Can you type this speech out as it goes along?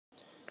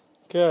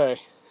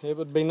Okay, it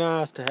would be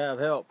nice to have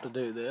help to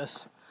do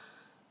this.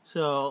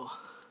 So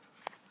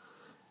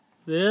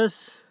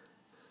this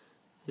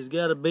has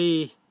got to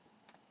be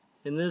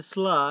in this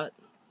slot.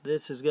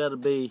 This has got to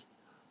be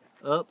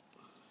up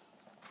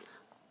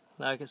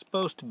like it's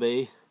supposed to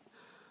be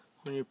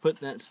when you're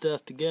putting that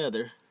stuff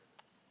together.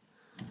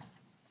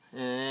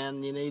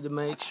 And you need to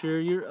make sure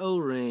your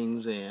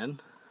O-ring's in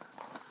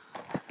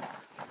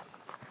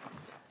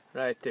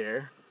right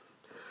there.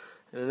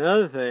 And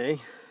another thing,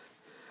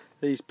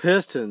 these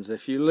pistons,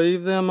 if you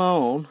leave them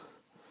on,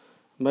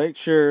 make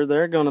sure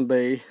they're going to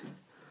be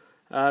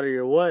out of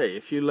your way.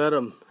 If you let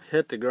them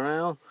hit the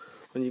ground,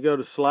 when you go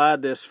to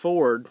slide this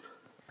forward,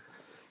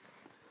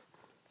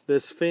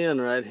 this fin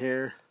right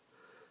here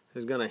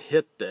is going to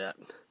hit that.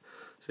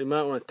 So you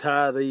might want to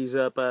tie these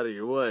up out of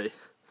your way.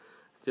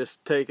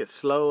 Just take it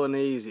slow and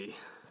easy,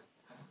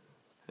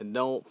 and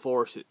don't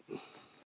force it.